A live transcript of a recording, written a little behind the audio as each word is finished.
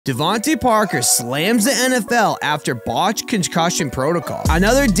DeVante Parker slams the NFL after botched concussion protocol.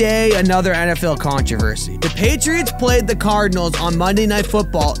 Another day, another NFL controversy. The Patriots played the Cardinals on Monday Night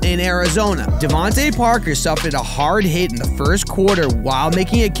Football in Arizona. DeVante Parker suffered a hard hit in the first quarter while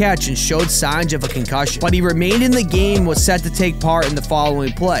making a catch and showed signs of a concussion, but he remained in the game and was set to take part in the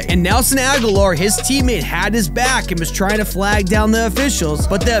following play. And Nelson Agholor, his teammate, had his back and was trying to flag down the officials,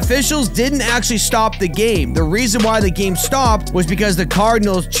 but the officials didn't actually stop the game. The reason why the game stopped was because the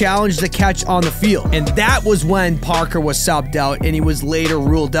Cardinals challenged the catch on the field, and that was when Parker was subbed out and he was later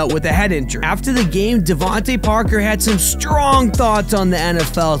ruled out with a head injury. After the game, DeVante Parker had some strong thoughts on the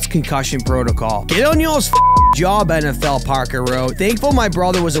NFL's concussion protocol. "Get on y'all's job, NFL," Parker wrote. "Thankful my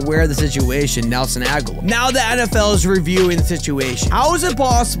brother was aware of the situation," Nelson Agholor. Now the NFL is reviewing the situation. How is it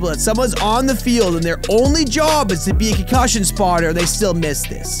possible that someone's on the field and their only job is to be a concussion spotter and they still miss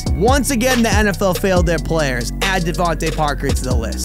this? Once again, the NFL failed their players. Add DeVante Parker to the list.